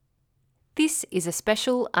This is a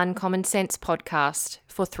special Uncommon Sense podcast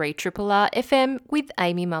for 3RRR FM with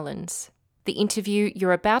Amy Mullins. The interview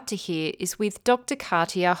you're about to hear is with Dr.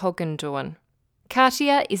 Katja Hoggendorn.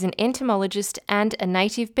 Katja is an entomologist and a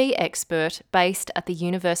native bee expert based at the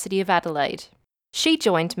University of Adelaide. She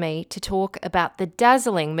joined me to talk about the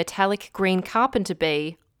dazzling metallic green carpenter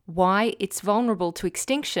bee, why it's vulnerable to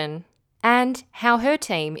extinction, and how her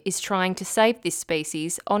team is trying to save this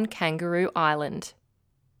species on Kangaroo Island.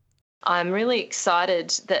 I'm really excited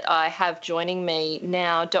that I have joining me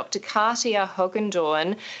now Dr. Katja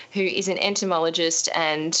Hoggendorn, who is an entomologist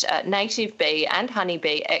and native bee and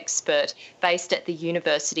honeybee expert based at the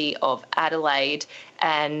University of Adelaide.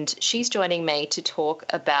 And she's joining me to talk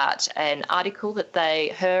about an article that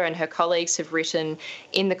her and her colleagues have written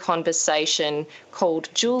in The Conversation called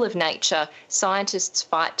Jewel of Nature, Scientists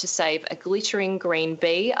Fight to Save a Glittering Green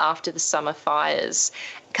Bee After the Summer Fires.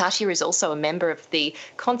 Katja is also a member of the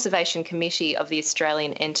Conservation Committee of the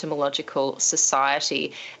Australian Entomological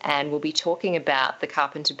Society, and we'll be talking about the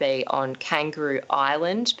carpenter bee on Kangaroo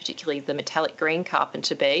Island, particularly the metallic green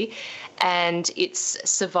carpenter bee, and its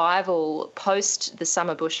survival post the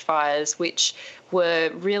summer bushfires, which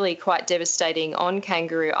were really quite devastating on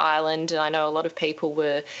Kangaroo Island. And I know a lot of people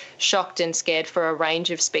were shocked and scared for a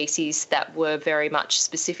range of species that were very much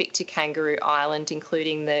specific to Kangaroo Island,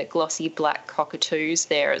 including the glossy black cockatoos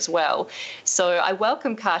there as well. So I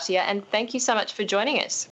welcome Katja and thank you so much for joining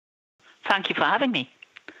us. Thank you for having me.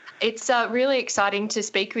 It's really exciting to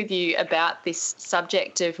speak with you about this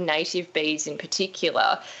subject of native bees in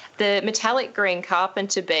particular. The metallic green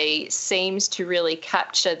carpenter bee seems to really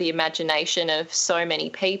capture the imagination of so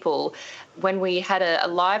many people. When we had a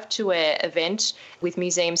live tour event with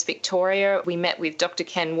Museums Victoria, we met with Dr.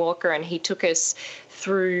 Ken Walker and he took us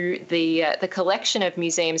through the collection of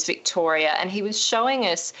Museums Victoria, and he was showing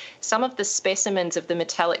us some of the specimens of the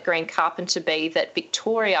metallic green carpenter bee that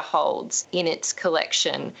Victoria holds in its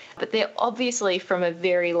collection. But they're obviously from a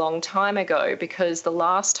very long time ago, because the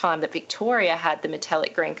last time that Victoria had the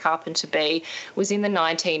metallic green carpenter bee was in the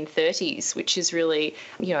 1930s, which is really,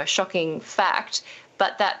 a shocking fact.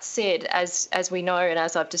 But that said, as we know and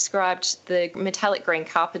as I've described, the metallic green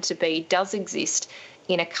carpenter bee does exist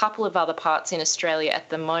in a couple of other parts in Australia at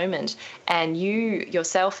the moment, and you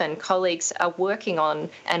yourself and colleagues are working on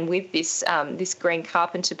and with this green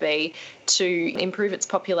carpenter bee to improve its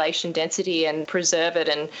population density and preserve it,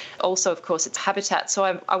 and also, of course, its habitat.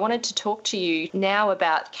 So I wanted to talk to you now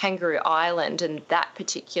about Kangaroo Island and that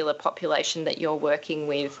particular population that you're working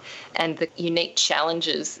with and the unique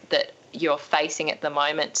challenges that you're facing at the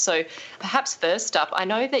moment. So perhaps first up, I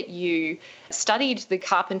know that you studied the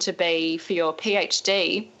carpenter bee for your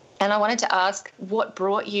PhD, and I wanted to ask what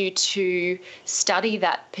brought you to study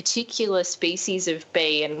that particular species of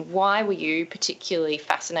bee and why were you particularly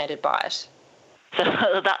fascinated by it? So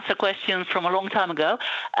that's a question from a long time ago.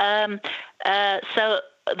 So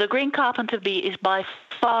the green carpenter bee is by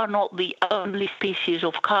far not the only species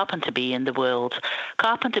of carpenter bee in the world.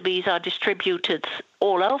 Carpenter bees are distributed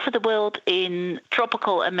all over the world in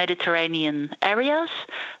tropical and Mediterranean areas.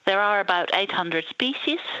 There are about 800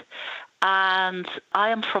 species. And I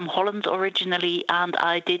am from Holland originally, and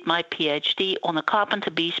I did my PhD on a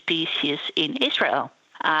carpenter bee species in Israel.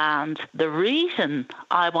 And the reason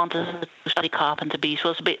I wanted to study carpenter bees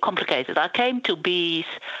was a bit complicated. I came to bees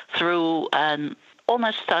through an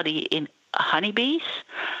honors study in honeybees,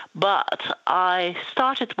 but I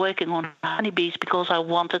started working on honeybees because I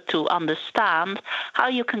wanted to understand how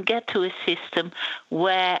you can get to a system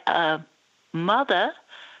where a mother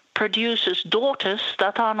produces daughters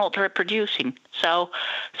that are not reproducing. So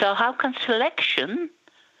how can selection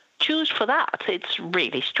choose for that? It's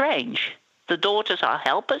really strange. The daughters are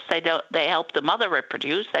helpers. They help the mother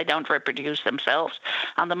reproduce. They don't reproduce themselves.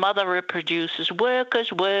 And the mother reproduces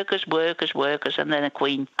workers, and then a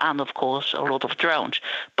queen, and of course a lot of drones.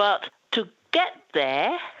 But to get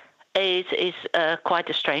there is quite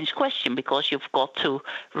a strange question, because you've got to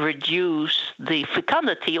reduce the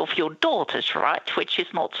fecundity of your daughters, right? Which is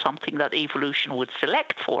not something that evolution would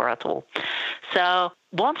select for at all. So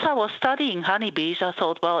once I was studying honeybees, I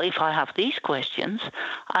thought, well, if I have these questions,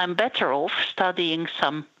 I'm better off studying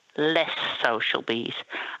some less social bees.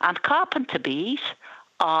 And carpenter bees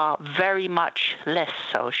are very much less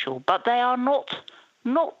social, but they are not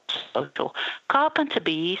social. Carpenter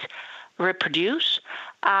bees reproduce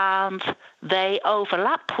and they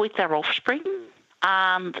overlap with their offspring.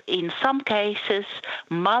 And in some cases,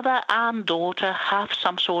 mother and daughter have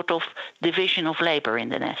some sort of division of labor in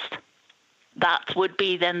the nest. that would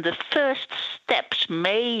be then the first steps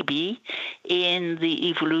maybe in the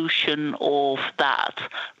evolution of that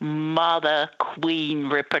mother, queen,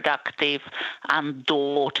 reproductive and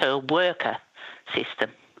daughter worker system.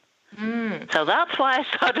 So that's why I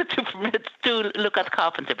started to look at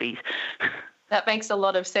carpenter bees. That makes a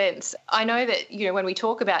lot of sense. I know that, when we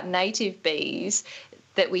talk about native bees,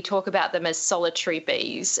 that we talk about them as solitary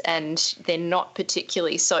bees and they're not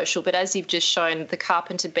particularly social. But as you've just shown, the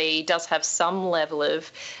carpenter bee does have some level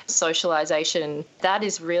of socialisation. That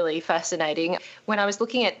is really fascinating. When I was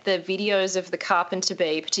looking at the videos of the carpenter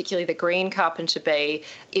bee, particularly the green carpenter bee,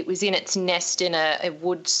 it was in its nest in a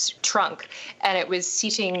wood trunk and it was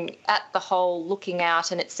sitting at the hole looking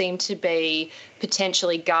out, and it seemed to be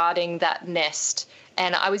potentially guarding that nest.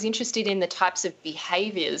 And I was interested in the types of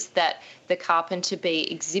behaviours that the carpenter bee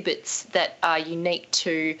exhibits that are unique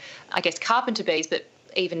to, I guess, carpenter bees, but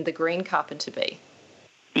even the green carpenter bee.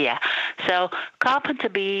 Yeah, so carpenter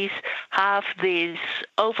bees have this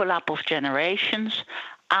overlap of generations,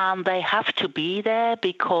 and they have to be there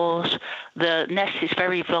because the nest is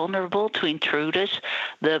very vulnerable to intruders.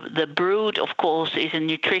 The brood, of course, is a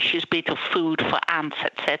nutritious bit of food for ants,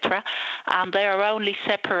 etc. And they are only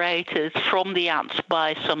separated from the ants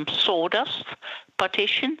by some sawdust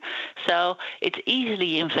partition, so it's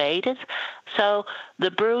easily invaded. So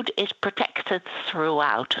the brood is protected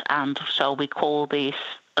throughout, and so we call this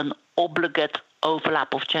an obligate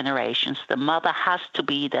overlap of generations. The mother has to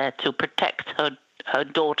be there to protect her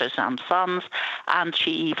daughters and sons, and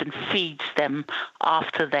she even feeds them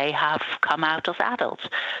after they have come out as adults.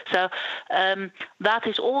 So that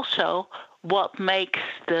is also what makes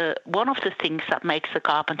one of the things that makes the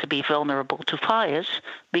carpenter bee vulnerable to fires,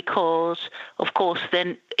 because of course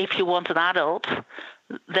then if you want an adult,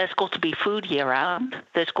 there's got to be food year-round.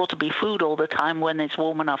 There's got to be food all the time. When it's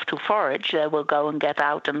warm enough to forage, they will go and get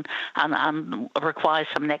out and require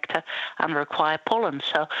some nectar and require pollen.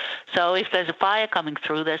 So if there's a fire coming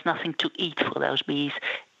through, there's nothing to eat for those bees,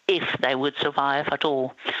 if they would survive at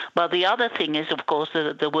all. But the other thing is, of course,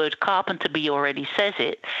 the word carpenter bee already says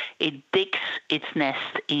it. It digs its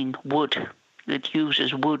nest in wood. It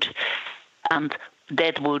uses wood, and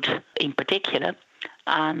dead wood in particular.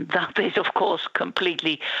 And that is, of course,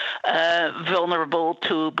 completely vulnerable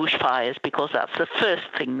to bushfires, because that's the first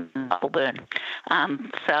thing that will burn.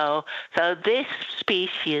 So this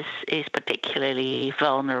species is particularly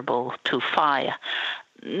vulnerable to fire.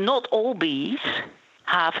 Not all bees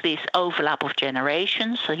have this overlap of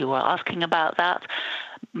generations, so you were asking about that.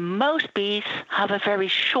 Most bees have a very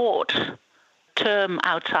short term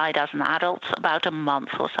outside as an adult, about a month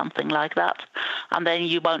or something like that, and then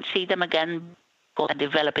you won't see them again. They're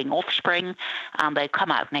developing offspring and they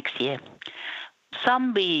come out next year.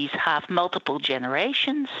 Some bees have multiple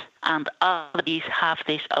generations and other bees have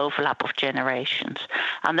this overlap of generations.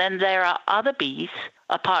 And then there are other bees,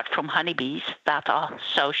 apart from honeybees, that are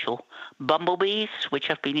social. Bumblebees, which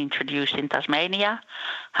have been introduced in Tasmania,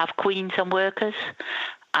 have queens and workers.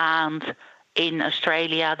 And in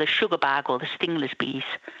Australia, the sugarbag or the stingless bees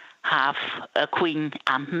have a queen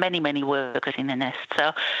and many, many workers in the nest.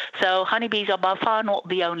 So honeybees are by far not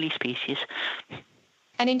the only species.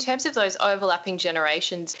 And in terms of those overlapping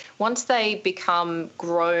generations, once they become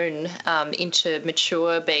grown into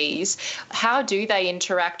mature bees, how do they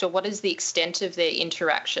interact, or what is the extent of their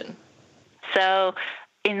interaction? So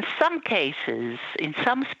in some cases, in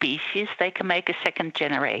some species, they can make a second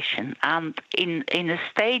generation. And in the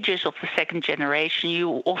stages of the second generation,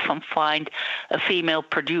 you often find a female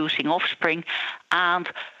producing offspring and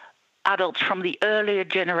adults from the earlier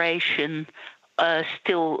generation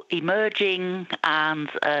still emerging. And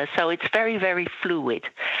so it's very, very fluid.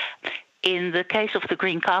 In the case of the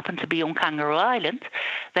green carpenter bee on Kangaroo Island,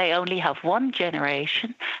 they only have one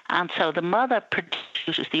generation, and so the mother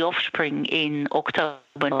produces the offspring in October,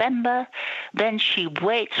 November. Then she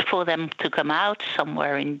waits for them to come out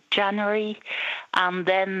somewhere in January, and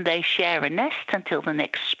then they share a nest until the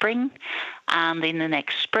next spring. And in the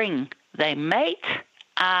next spring, they mate,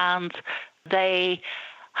 and they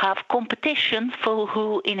have competition for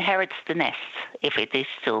who inherits the nest, if it is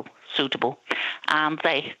still suitable. And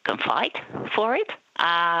they can fight for it.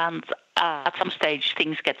 And at some stage,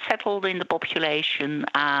 things get settled in the population,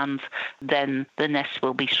 and then the nest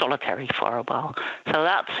will be solitary for a while. So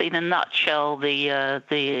that's, in a nutshell,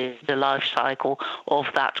 the life cycle of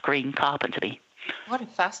that green carpenter bee. What a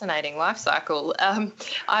fascinating life cycle.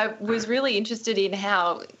 I was really interested in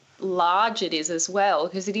how large it is as well,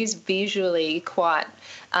 because it is visually quite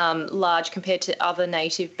large compared to other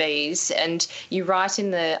native bees. And you write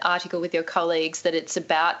in the article with your colleagues that it's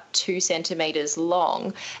about 2 centimetres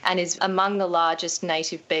long and is among the largest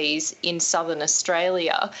native bees in southern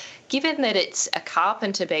Australia. Given that it's a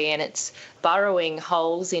carpenter bee and it's burrowing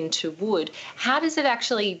holes into wood, how does it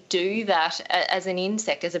actually do that as an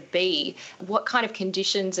insect, as a bee? What kind of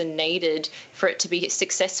conditions are needed for it to be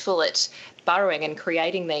successful at burrowing and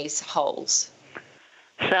creating these holes?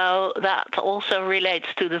 So that also relates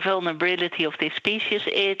to the vulnerability of this species.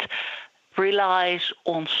 It relies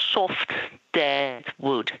on soft, dead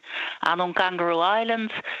wood. And on Kangaroo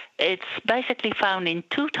Island, it's basically found in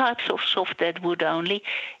 2 types of soft, dead wood only,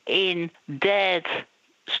 in dead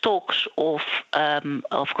stalks of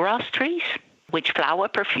grass trees, which flower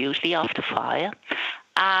profusely after fire,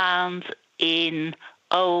 and in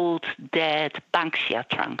old, dead Banksia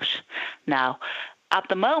trunks. Now, at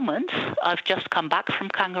the moment, I've just come back from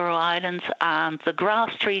Kangaroo Island and the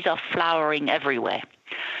grass trees are flowering everywhere.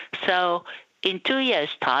 So in 2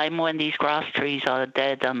 years' time, when these grass trees are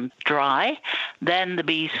dead and dry, then the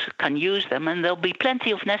bees can use them and there'll be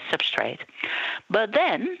plenty of nest substrate. But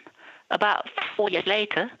then, about 4 years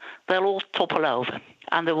later, they'll all topple over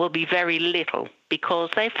and there will be very little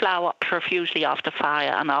because they flower profusely after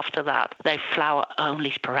fire, and after that they flower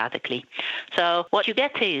only sporadically. So what you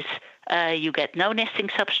get is you get no nesting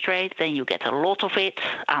substrate, then you get a lot of it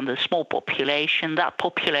and a small population. That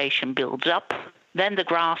population builds up. Then the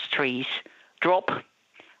grass trees drop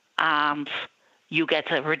and you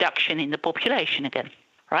get a reduction in the population again,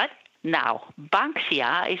 right? Now,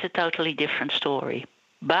 Banksia is a totally different story.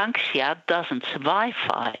 Banksia doesn't survive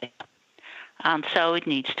fire, and so it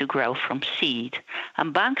needs to grow from seed.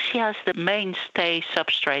 And Banksia is the mainstay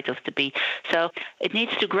substrate of the bee. So it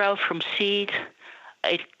needs to grow from seed.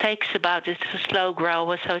 It's a slow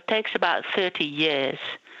grower, so it takes about 30 years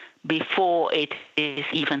before it is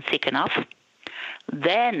even thick enough.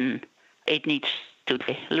 Then it needs to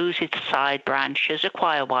lose its side branches,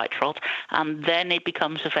 acquire white rot, and then it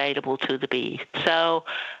becomes available to the bee. So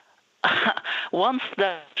once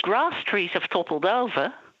the grass trees have toppled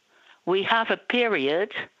over, we have a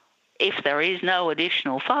period, if there is no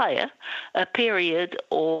additional fire, a period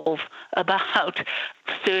of about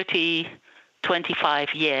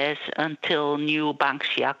 25 years until new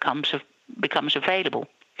Banksia becomes available.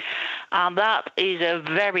 And that is a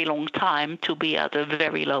very long time to be at a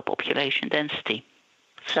very low population density.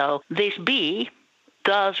 So this bee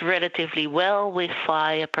does relatively well with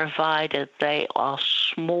fire, provided they are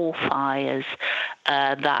small fires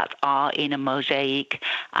that are in a mosaic,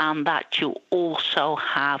 and that you also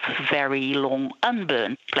have very long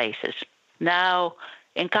unburned places. Now,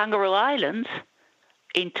 in Kangaroo Island,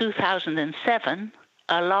 in 2007,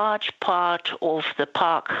 a large part of the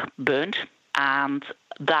park burned, and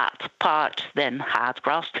that part then had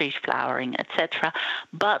grass trees flowering, etc.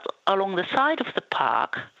 But along the side of the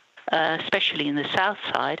park, especially in the south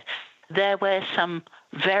side, there were some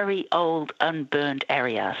very old unburned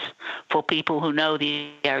areas. For people who know the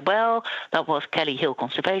area well, that was Kelly Hill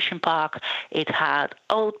Conservation Park. It had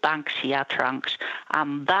old Banksia trunks,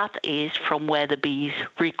 and that is from where the bees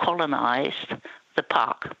recolonized the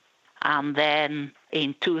park. And then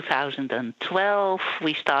in 2012,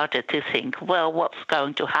 we started to think, well, what's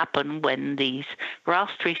going to happen when these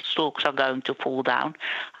grass tree stalks are going to fall down?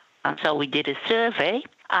 And so we did a survey,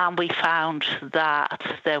 and we found that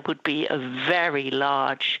there would be a very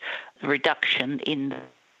large reduction in the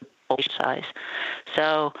population size.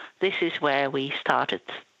 So this is where we started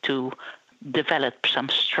to develop some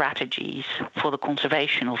strategies for the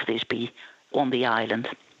conservation of this bee on the island.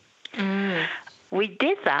 We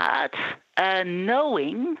did that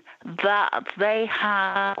knowing that they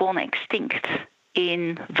had gone extinct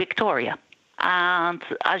in Victoria. And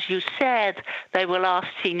as you said, they were last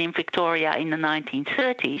seen in Victoria in the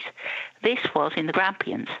 1930s. This was in the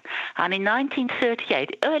Grampians. And in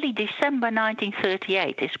 1938, early December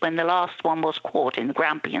 1938 is when the last one was caught in the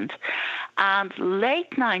Grampians. And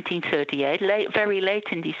late 1938, very late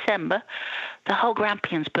in December, the whole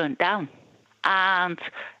Grampians burnt down. And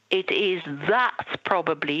it is that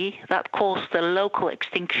probably that caused the local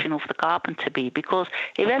extinction of the carpenter bee, because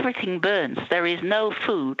if everything burns, there is no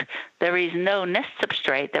food, there is no nest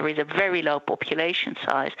substrate, there is a very low population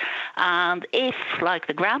size. And if, like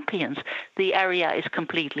the Grampians, the area is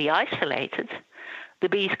completely isolated, the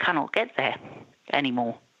bees cannot get there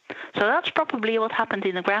anymore. So that's probably what happened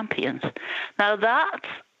in the Grampians. Now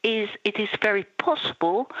it is very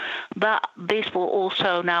possible that this will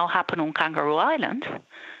also now happen on Kangaroo Island,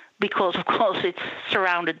 because, of course, it's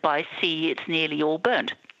surrounded by sea, it's nearly all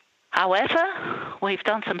burnt. However, we've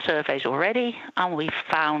done some surveys already, and we've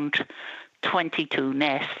found 22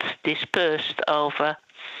 nests dispersed over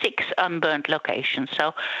 6 unburnt locations.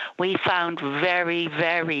 So we found very,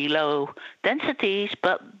 very low densities,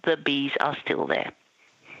 but the bees are still there.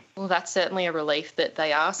 Well, that's certainly a relief that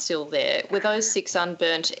they are still there. Were those 6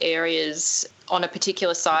 unburnt areas on a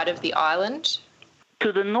particular side of the island?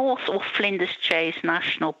 To the north of Flinders Chase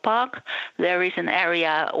National Park, there is an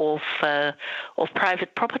area of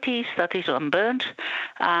private properties that is unburnt,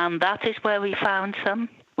 and that is where we found some.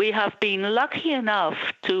 We have been lucky enough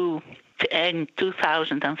to, in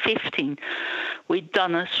 2015, we'd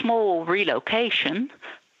done a small relocation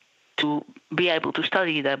to be able to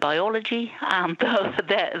study their biology, and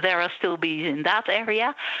there are still bees in that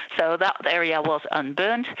area, so that area was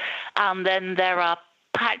unburnt. And then there are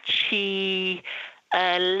patchy,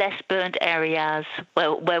 less burnt areas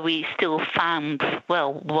where we still found,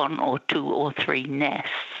 1 or 2 or 3 nests.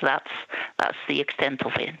 That's the extent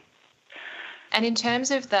of it. And in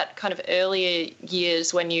terms of that kind of earlier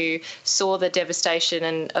years when you saw the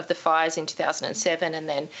devastation of the fires in 2007, and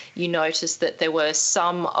then you noticed that there were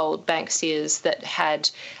some old Banksias that had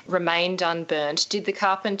remained unburnt, did the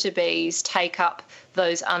carpenter bees take up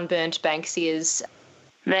those unburnt Banksias?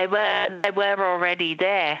 They were already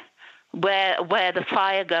there. Where the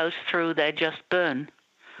fire goes through, they just burn.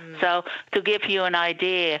 So to give you an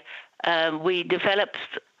idea, we developed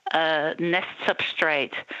a nest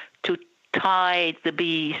substrate to tide the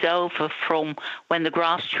bees over from when the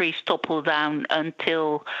grass trees topple down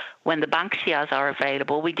until when the Banksias are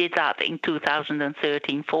available. We did that in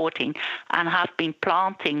 2013-14 and have been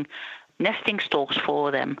planting nesting stalks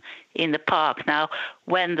for them in the park. Now,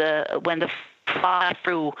 when the fire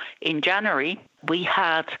through in January, we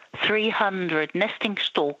had 300 nesting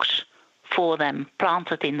stalks for them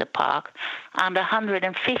planted in the park, and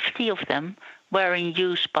 150 of them were in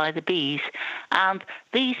use by the bees. And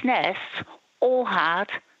these nests all had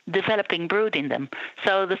developing brood in them.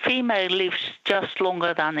 So the female lives just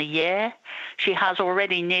longer than a year. She has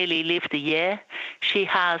already nearly lived a year. She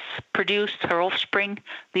has produced her offspring.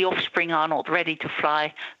 The offspring are not ready to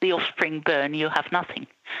fly. The offspring burn. You have nothing.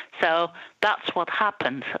 So that's what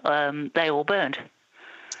happened. They all burned.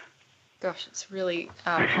 Gosh, it's really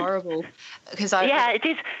horrible. Because it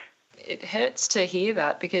is. It hurts to hear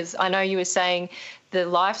that, because I know you were saying the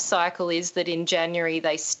life cycle is that in January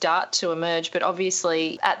they start to emerge, but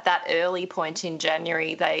obviously at that early point in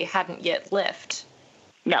January they hadn't yet left.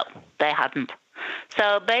 No, they hadn't.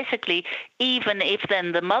 So basically, even if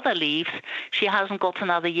then the mother leaves, she hasn't got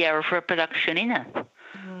another year of reproduction in her.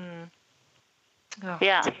 Oh,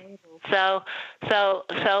 yeah. So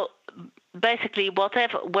basically,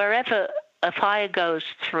 wherever a fire goes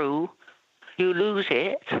through, you lose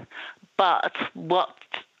it. But what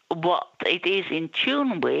it is in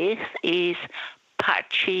tune with is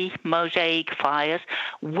patchy mosaic fires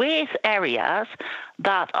with areas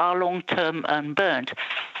that are long-term unburnt.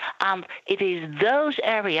 And it is those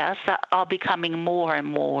areas that are becoming more and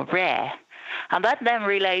more rare. And that then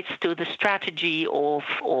relates to the strategy of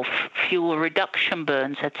fuel reduction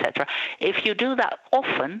burns, etc. If you do that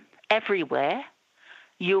often, everywhere,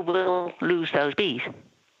 you will lose those bees.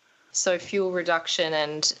 So fuel reduction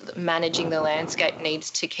and managing the landscape needs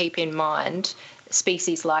to keep in mind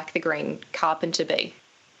species like the green carpenter bee.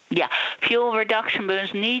 Yeah, fuel reduction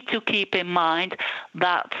burns need to keep in mind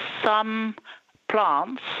that some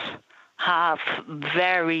plants have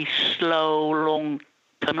very slow,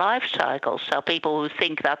 long-term life cycles. So people who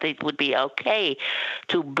think that it would be okay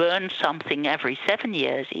to burn something every 7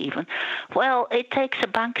 years even, well, it takes a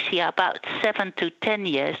Banksia about 7 to 10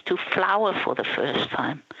 years to flower for the first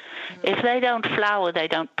time. If they don't flower, they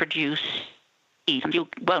don't produce seeds. You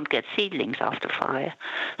won't get seedlings after fire.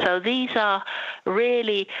 So these are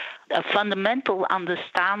really a fundamental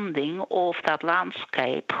understanding of that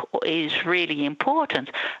landscape is really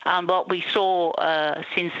important. And what we saw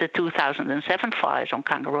since the 2007 fires on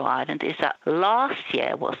Kangaroo Island is that last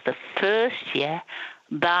year was the first year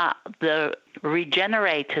that the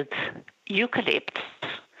regenerated eucalypts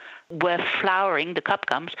were flowering, the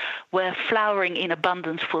cupgums, were flowering in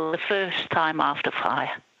abundance for the first time after fire.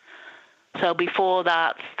 So before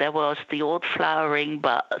that, there was the odd flowering,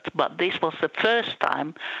 but this was the first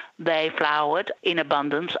time they flowered in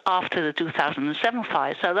abundance after the 2007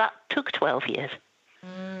 fire. So that took 12 years.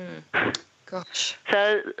 Gosh.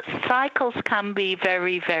 So cycles can be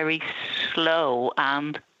very, very slow,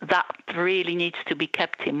 and that really needs to be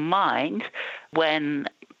kept in mind when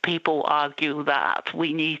people argue that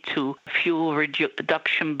we need to fuel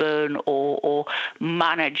reduction burn or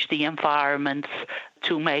manage the environment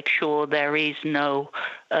to make sure there is no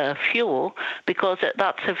fuel, because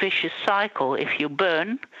that's a vicious cycle. If you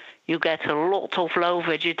burn, you get a lot of low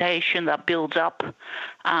vegetation that builds up,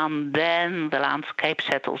 and then the landscape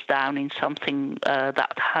settles down in something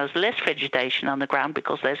that has less vegetation on the ground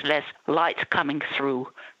because there's less light coming through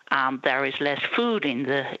and there is less food in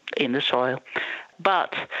the soil.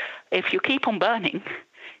 But if you keep on burning,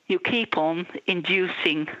 you keep on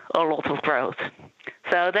inducing a lot of growth.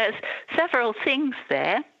 So there's several things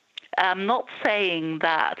there. I'm not saying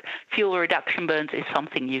that fuel reduction burns is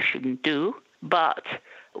something you shouldn't do, but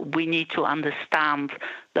we need to understand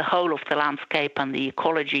the whole of the landscape and the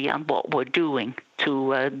ecology and what we're doing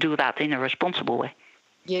to do that in a responsible way.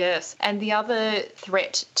 Yes, and the other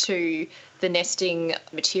threat to the nesting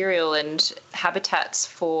material and habitats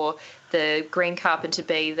for the green carpenter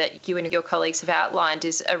bee that you and your colleagues have outlined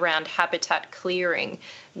is around habitat clearing,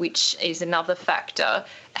 which is another factor.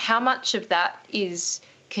 How much of that is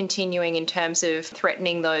continuing in terms of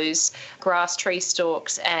threatening those grass tree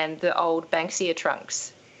stalks and the old Banksia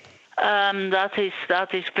trunks? That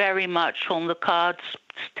is very much on the cards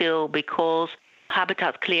still, because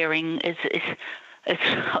habitat clearing is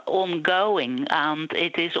ongoing, and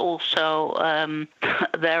it is also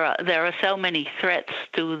there are so many threats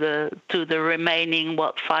to the remaining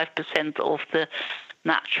 5% of the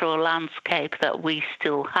natural landscape that we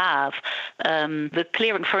still have. The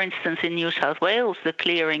clearing, for instance, in New South Wales, the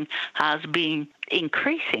clearing has been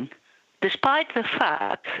increasing, despite the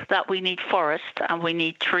fact that we need forest and we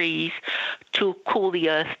need trees to cool the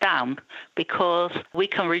earth down, because we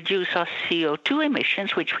can reduce our CO2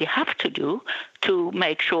 emissions, which we have to do to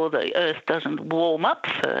make sure the earth doesn't warm up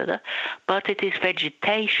further, but it is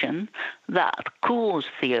vegetation that cools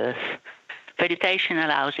the earth. Vegetation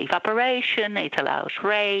allows evaporation, it allows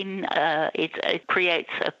rain, it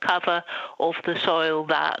creates a cover of the soil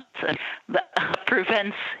that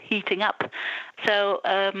prevents heating up. So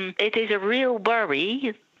it is a real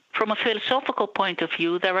worry. From a philosophical point of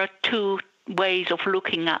view, there are two ways of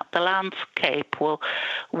looking at the landscape. Well,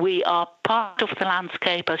 we are part of the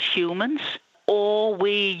landscape as humans, or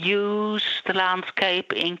we use the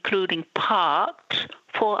landscape, including parts,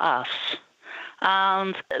 for us.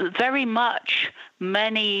 And very much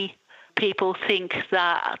many people think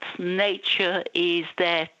that nature is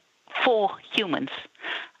there for humans.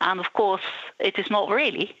 And of course, it is not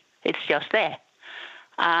really. It's just there.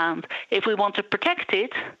 And if we want to protect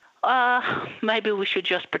it, maybe we should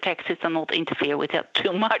just protect it and not interfere with it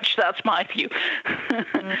too much. That's my view.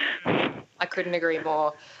 I couldn't agree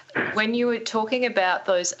more. When you were talking about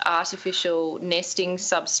those artificial nesting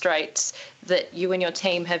substrates that you and your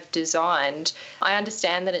team have designed, I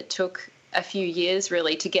understand that it took a few years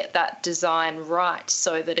really to get that design right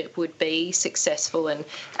so that it would be successful. And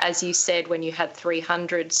as you said, when you had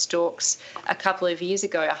 300 stalks a couple of years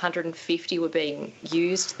ago, 150 were being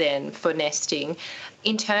used then for nesting.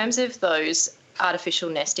 In terms of those artificial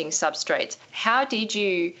nesting substrates, how did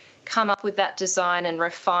you come up with that design and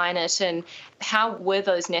refine it, and how were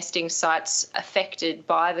those nesting sites affected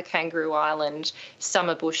by the Kangaroo Island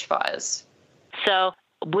summer bushfires? So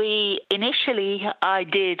I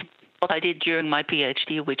did what I did during my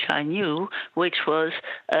PhD, which I knew, which was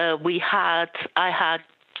I had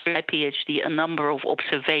during my PhD a number of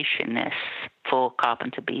observation nests for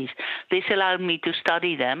carpenter bees. This allowed me to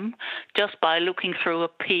study them just by looking through a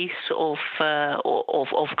piece of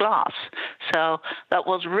glass. So that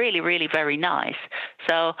was really, really very nice.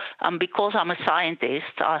 So because I'm a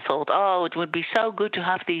scientist, I thought, it would be so good to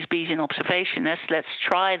have these bees in observation nests. Let's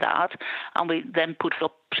try that. And we then put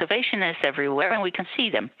observation nests everywhere and we can see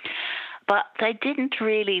them. But they didn't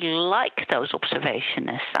really like those observation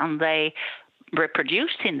nests, and they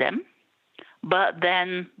reproduced in them, but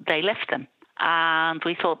then they left them. And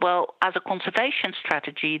we thought, well, as a conservation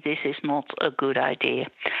strategy, this is not a good idea.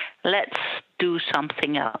 Let's do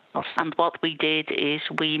something else. And what we did is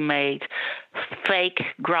we made fake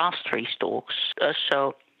grass tree stalks,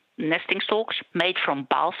 so nesting stalks made from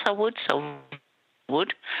balsa wood, so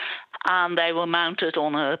wood, and they were mounted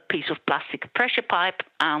on a piece of plastic pressure pipe,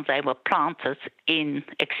 and they were planted in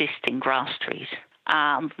existing grass trees.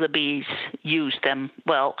 And the bees used them.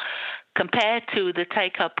 Well, compared to the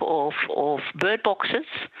take-up of bird boxes,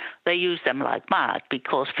 they use them like mad,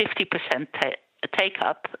 because 50%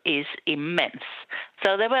 take-up is immense.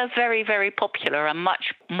 So they were very, very popular, and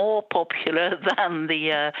much more popular than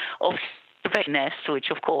the observation nests,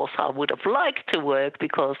 which of course I would have liked to work,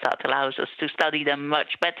 because that allows us to study them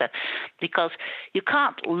much better. Because you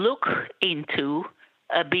can't look into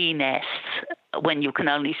a bee nest when you can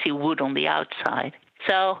only see wood on the outside.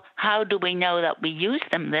 So how do we know that we use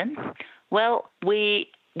them then? Well, we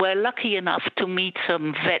were lucky enough to meet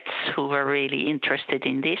some vets who were really interested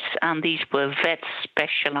in this, and these were vets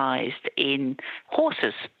specialized in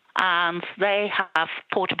horses. and they have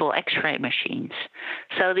portable X-ray machines.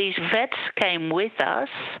 So these vets came with us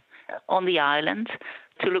on the island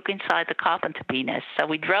to look inside the carpenter bee nest. So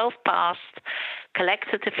we drove past,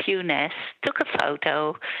 collected a few nests, took a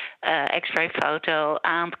photo, X-ray photo,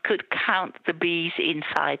 and could count the bees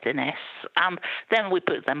inside the nests. And then we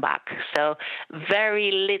put them back. So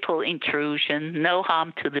very little intrusion, no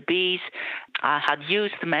harm to the bees. I had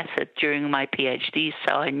used the method during my PhD,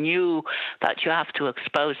 so I knew that you have to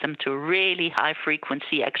expose them to really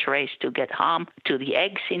high-frequency X-rays to get harm to the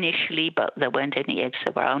eggs initially, but there weren't any eggs,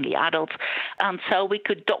 there were only adults. And so we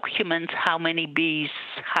could document how many bees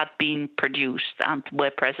had been produced and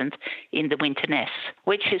were present in the winter nests,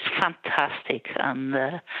 which is fantastic and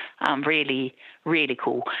really, really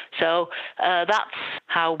cool. So that's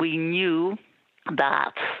how we knew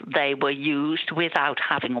that they were used without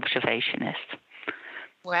having observation nests.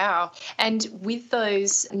 Wow. And with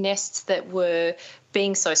those nests that were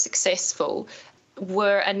being so successful,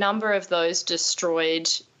 were a number of those destroyed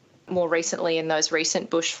more recently in those recent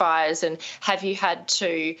bushfires? And have you had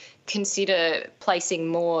to consider placing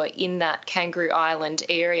more in that Kangaroo Island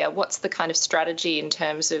area? What's the kind of strategy in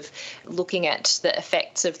terms of looking at the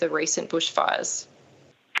effects of the recent bushfires?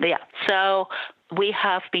 Yeah, so we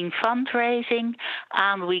have been fundraising,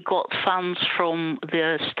 and we got funds from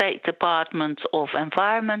the State Department of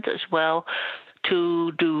Environment as well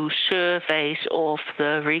to do surveys of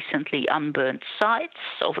the recently unburnt sites,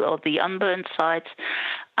 of the unburnt sites,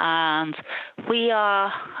 and we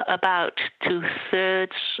are about 2/3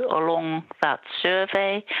 along that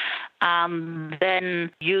survey. And then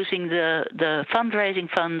using the fundraising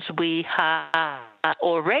funds we had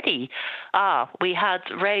we had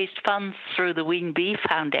raised funds through the Wien Bee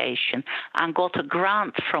Foundation and got a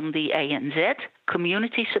grant from the ANZ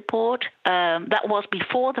community support. That was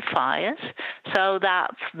before the fires, so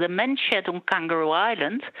that the men shed on Kangaroo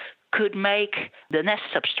Island could make the nest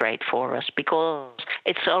substrate for us, because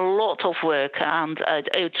it's a lot of work, and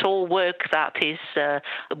it's all work that is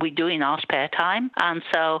we do in our spare time. And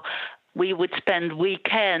so we would spend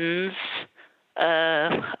weekends,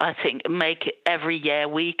 I think, make every year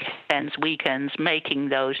weekends making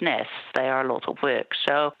those nests. They are a lot of work.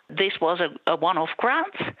 So this was a one-off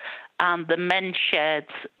grant, and the men shed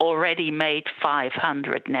already made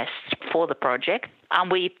 500 nests for the project. And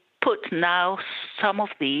we put now some of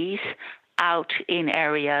these out in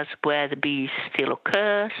areas where the bees still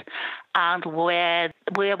occurs and where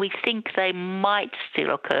we think they might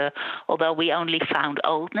still occur, although we only found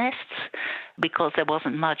old nests because there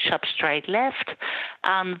wasn't much substrate left.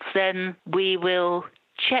 And then we will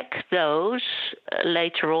check those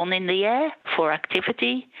later on in the year for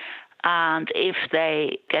activity. And if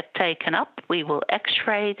they get taken up, we will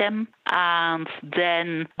X-ray them, and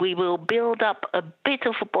then we will build up a bit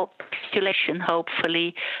of a population,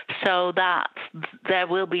 hopefully, so that there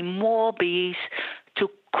will be more bees to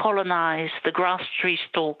colonize the grass tree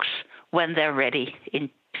stalks when they're ready in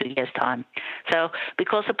 2 years' time. So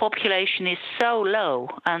because the population is so low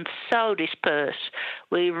and so dispersed,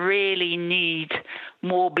 we really need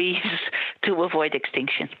more bees to avoid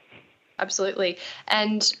extinction. Absolutely.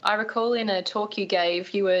 And I recall in a talk you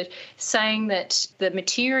gave, you were saying that the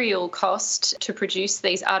material cost to produce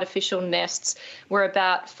these artificial nests were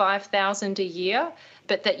about $5,000 a year,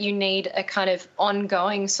 but that you need a kind of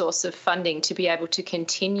ongoing source of funding to be able to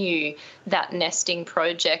continue that nesting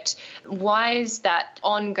project. Why is that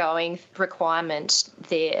ongoing requirement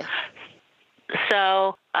there?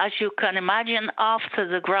 So, as you can imagine, after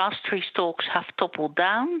the grass tree stalks have toppled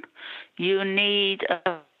down, you need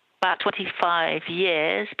about 25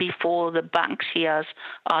 years before the Banksias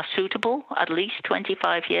are suitable, at least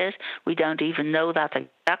 25 years. We don't even know that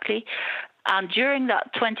exactly. And during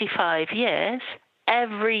that 25 years,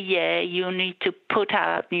 every year you need to put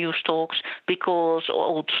out new stalks because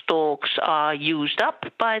old stalks are used up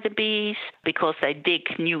by the bees, because they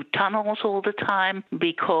dig new tunnels all the time,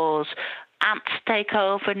 because ants take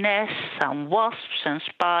over nests and wasps and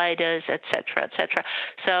spiders, etc., etc.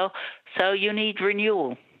 So you need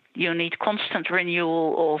renewal. You need constant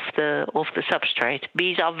renewal of the substrate.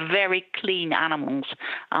 Bees are very clean animals,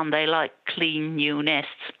 and they like clean new nests.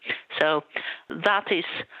 So that is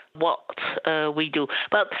what we do.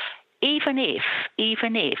 But even if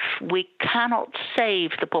we cannot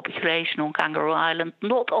save the population on Kangaroo Island,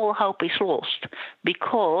 not all hope is lost,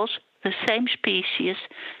 because the same species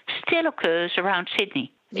still occurs around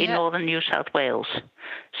Sydney. In northern New South Wales.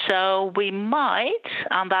 So we might,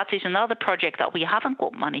 and that is another project that we haven't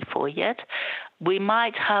got money for yet, we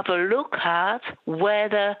might have a look at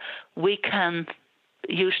whether we can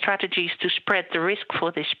use strategies to spread the risk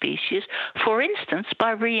for this species, for instance,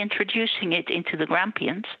 by reintroducing it into the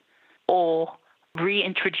Grampians or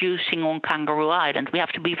reintroducing on Kangaroo Island. We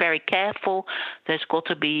have to be very careful. There's got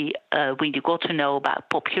to be, we've got to know about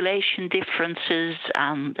population differences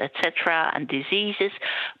and etc. and diseases,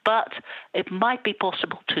 but it might be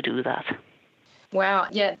possible to do that. Wow.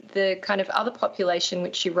 Yeah, the kind of other population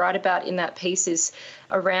which you write about in that piece is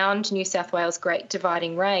around New South Wales Great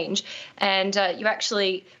Dividing Range. And you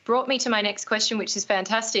actually brought me to my next question, which is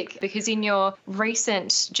fantastic, because in your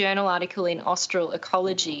recent journal article in Austral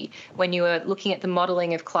Ecology, when you were looking at the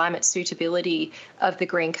modelling of climate suitability of the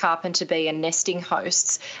green carpenter bee and nesting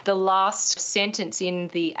hosts, the last sentence in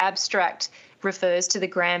the abstract refers to the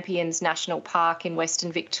Grampians National Park in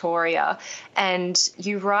Western Victoria, and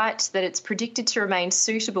you write that it's predicted to remain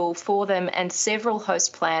suitable for them and several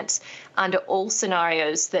host plants under all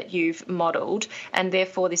scenarios that you've modelled, and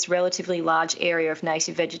therefore this relatively large area of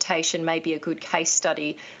native vegetation may be a good case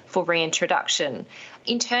study for reintroduction.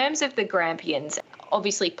 In terms of the Grampians,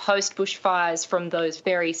 obviously post-bushfires from those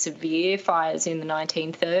very severe fires in the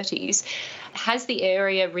 1930s, has the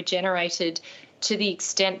area regenerated to the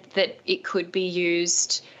extent that it could be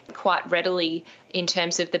used quite readily in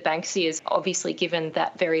terms of the Banksias, obviously given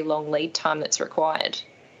that very long lead time that's required?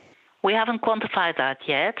 We haven't quantified that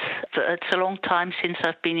yet. It's a long time since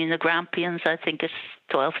I've been in the Grampians. I think it's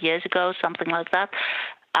 12 years ago, something like that.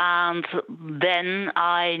 And then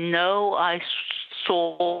I know I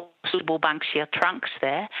saw suitable Banksia trunks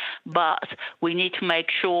there, but we need to make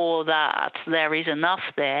sure that there is enough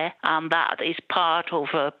there, and that is part of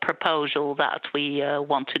a proposal that we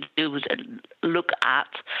want to do, look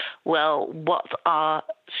at, well, what are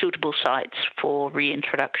suitable sites for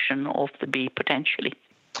reintroduction of the bee potentially.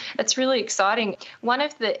 That's really exciting. One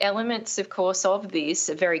of the elements, of course, of this,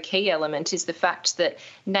 a very key element, is the fact that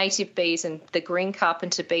native bees and the green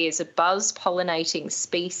carpenter bee is a buzz-pollinating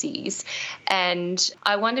species. And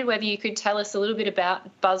I wondered whether you could tell us a little bit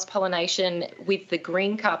about buzz pollination with the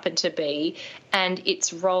green carpenter bee and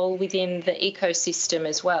its role within the ecosystem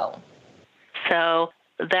as well. So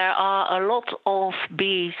there are a lot of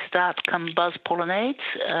bees that can buzz pollinate.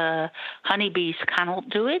 Honeybees cannot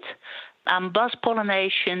do it. And buzz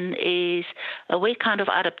pollination is a weird kind of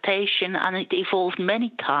adaptation, and it evolved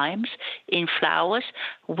many times in flowers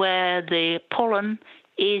where the pollen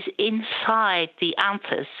is inside the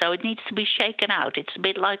anthers, so it needs to be shaken out. It's a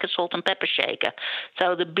bit like a salt and pepper shaker.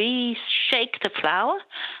 So the bees shake the flower,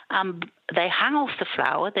 and they hang off the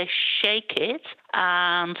flower, they shake it,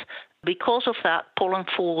 and because of that, pollen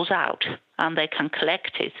falls out, and they can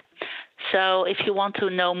collect it. So if you want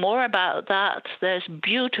to know more about that, there's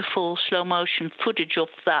beautiful slow motion footage of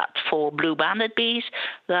that for blue-banded bees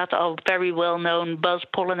that are very well-known buzz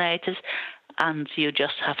pollinators. And you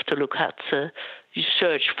just have to look at, you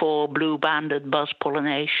search for blue-banded buzz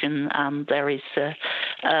pollination, and there is,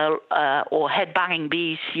 or head-banging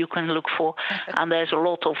bees you can look for. And there's a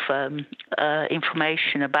lot of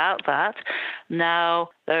information about that. Now,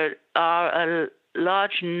 there are a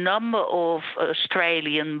large number of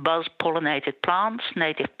Australian buzz-pollinated plants,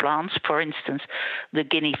 native plants, for instance, the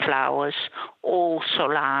guinea flowers, all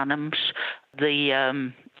solanums,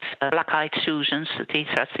 the black-eyed Susans, the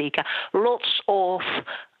Tetratheca. Lots of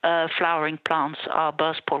flowering plants are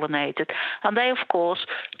buzz-pollinated, and they, of course,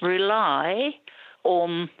 rely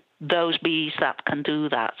on those bees that can do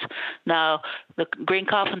that. Now, the green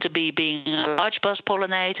carpenter bee being a large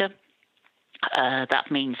buzz-pollinator,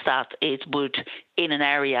 that means that it would, in an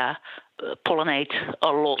area, pollinate a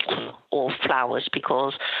lot of flowers,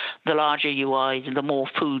 because the larger you are, the more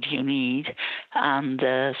food you need. And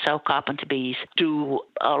so carpenter bees do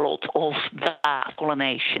a lot of that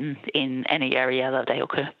pollination in any area that they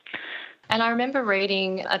occur. And I remember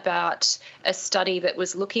reading about a study that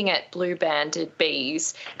was looking at blue-banded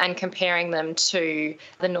bees and comparing them to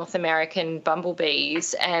the North American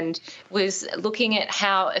bumblebees, and was looking at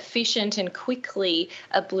how efficient and quickly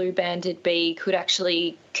a blue-banded bee could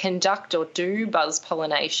actually conduct or do buzz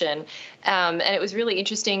pollination. And it was really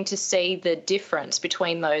interesting to see the difference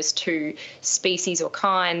between those two species or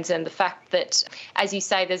kinds, and the fact that, as you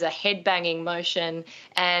say, there's a head-banging motion,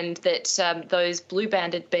 and that those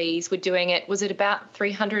blue-banded bees were doing it, was it about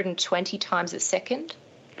 320 times a second?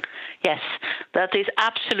 Yes, that is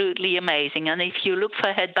absolutely amazing. And if you look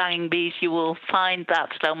for head-banging bees, you will find that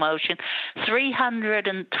slow motion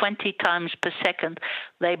 320 times per second.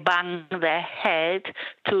 they bang their head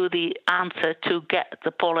to the anther to get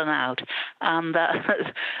the pollen out. And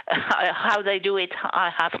how they do it,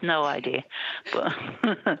 I have no idea.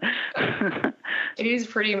 It is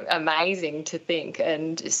pretty amazing to think,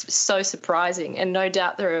 and it's so surprising. And no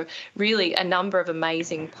doubt there are really a number of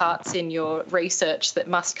amazing parts in your research that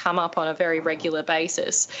must come up on a very regular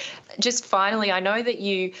basis. Just finally, I know that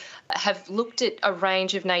you have looked at a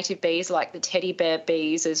range of native bees like the teddy bear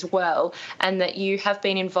bees as well, and that you have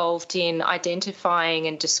been involved in identifying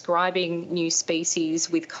and describing new species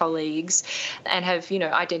with colleagues and have,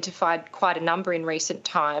 identified quite a number in recent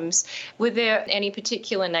times. Were there any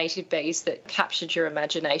particular native bees that captured your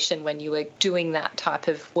imagination when you were doing that type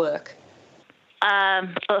of work?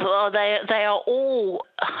 Well, they are all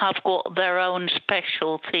have got their own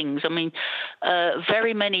special things. I mean,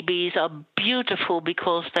 very many bees are beautiful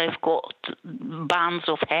because they've got bands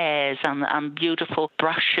of hairs and beautiful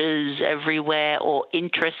brushes everywhere, or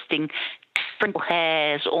interesting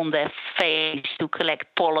hairs on their face to collect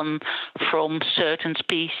pollen from certain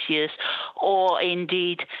species, or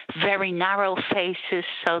indeed very narrow faces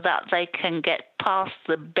so that they can get past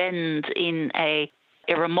the bend in a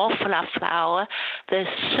Eremophila flower. There's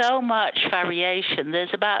so much variation. There's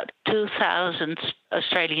about 2,000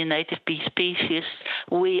 Australian native bee species.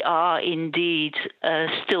 We are indeed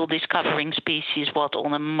still discovering species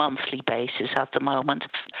on a monthly basis at the moment,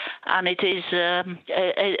 and it is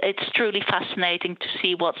it's truly fascinating to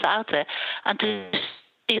see what's out there and to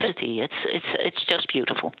see it. It's just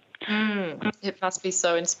beautiful. It must be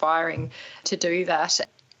so inspiring to do that.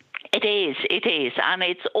 It is, and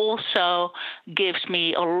it also gives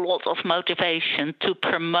me a lot of motivation to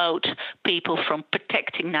promote people from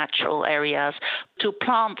protecting natural areas to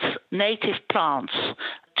plant native plants,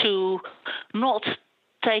 to not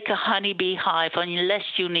take a honeybee hive unless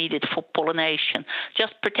you need it for pollination.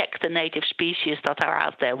 Just protect the native species that are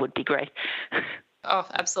out there would be great. Oh,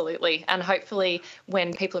 absolutely. And hopefully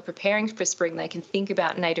when people are preparing for spring, they can think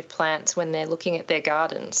about native plants when they're looking at their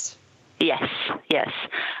gardens. Yes.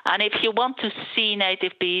 And if you want to see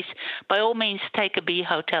native bees, by all means take a bee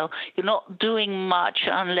hotel. You're not doing much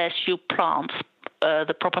unless you plant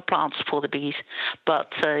the proper plants for the bees.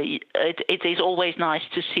 But it is always nice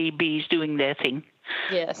to see bees doing their thing.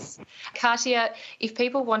 Yes. Katia, if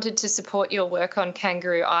people wanted to support your work on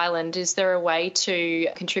Kangaroo Island, is there a way to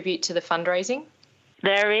contribute to the fundraising?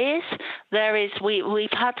 There is. We've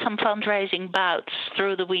had some fundraising bouts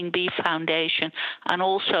through the Ween Bee Foundation and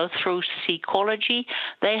also through Seacology.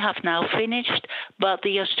 They have now finished, but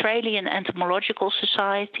the Australian Entomological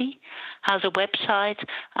Society has a website,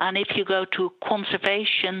 and if you go to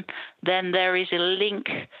conservation, then there is a link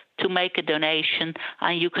to make a donation,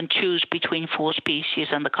 and you can choose between 4 species,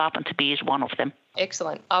 and the carpenter bee is one of them.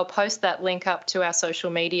 Excellent. I'll post that link up to our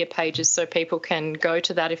social media pages so people can go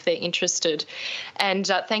to that if they're interested. And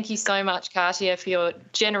thank you so much, Katia, for your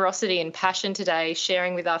generosity and passion today,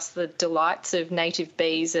 sharing with us the delights of native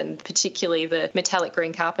bees and particularly the metallic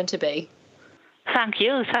green carpenter bee. Thank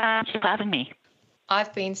you. Thank you for having me.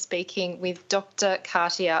 I've been speaking with Dr.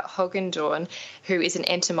 Katia Hoggendorn, who is an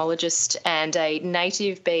entomologist and a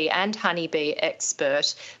native bee and honeybee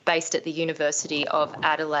expert based at the University of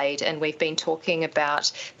Adelaide. And we've been talking about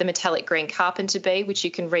the metallic green carpenter bee, which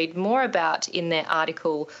you can read more about in their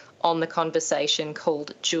article on The Conversation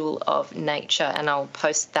called Jewel of Nature. And I'll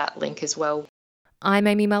post that link as well. I'm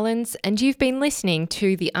Amy Mullins, and you've been listening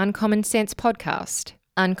to the Uncommon Sense podcast.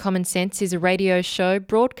 Uncommon Sense is a radio show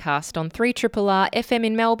broadcast on 3RRR FM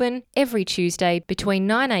in Melbourne every Tuesday between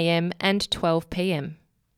 9am and 12pm.